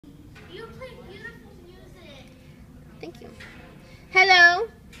You play beautiful music. Thank you. Hello.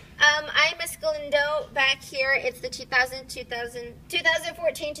 I'm Miss Galindo back here. It's the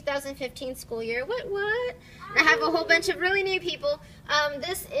 2014-2015 school year. What? I have a whole bunch of really new people.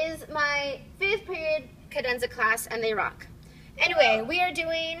 This is my 5th period cadenza class, and they rock. Anyway, we are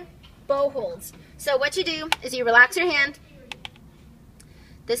doing bow holds. So what you do is you relax your hand.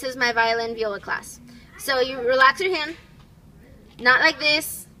 This is my violin viola class. So you relax your hand. Not like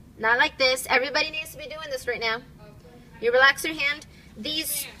this. Not like this. Everybody needs to be doing this right now. You relax your hand.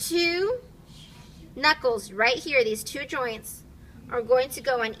 These 2 knuckles right here, these 2 joints, are going to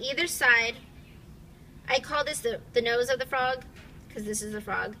go on either side. I call this the nose of the frog, because this is the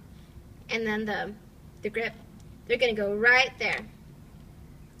frog. And then the grip, they're going to go right there.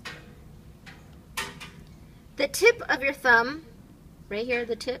 The tip of your thumb, right here,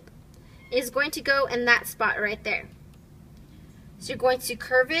 the tip, is going to go in that spot right there. So you're going to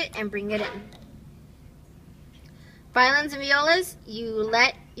curve it and bring it in. Violins and violas, you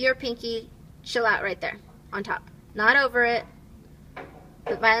let your pinky chill out right there on top. Not over it.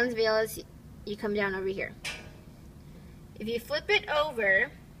 But violins and violas, you come down over here. If you flip it over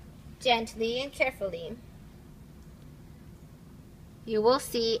gently and carefully, you will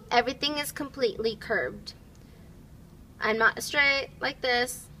see everything is completely curved. I'm not straight like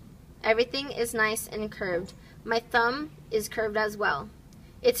this. Everything is nice and curved. My thumb is curved as well.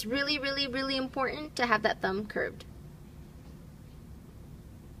 It's really, really, really important to have that thumb curved.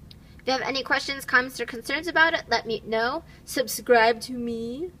 If you have any questions, comments, or concerns about it, let me know. Subscribe to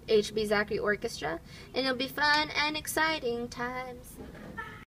me, HB Zachary Orchestra, and it'll be fun and exciting times.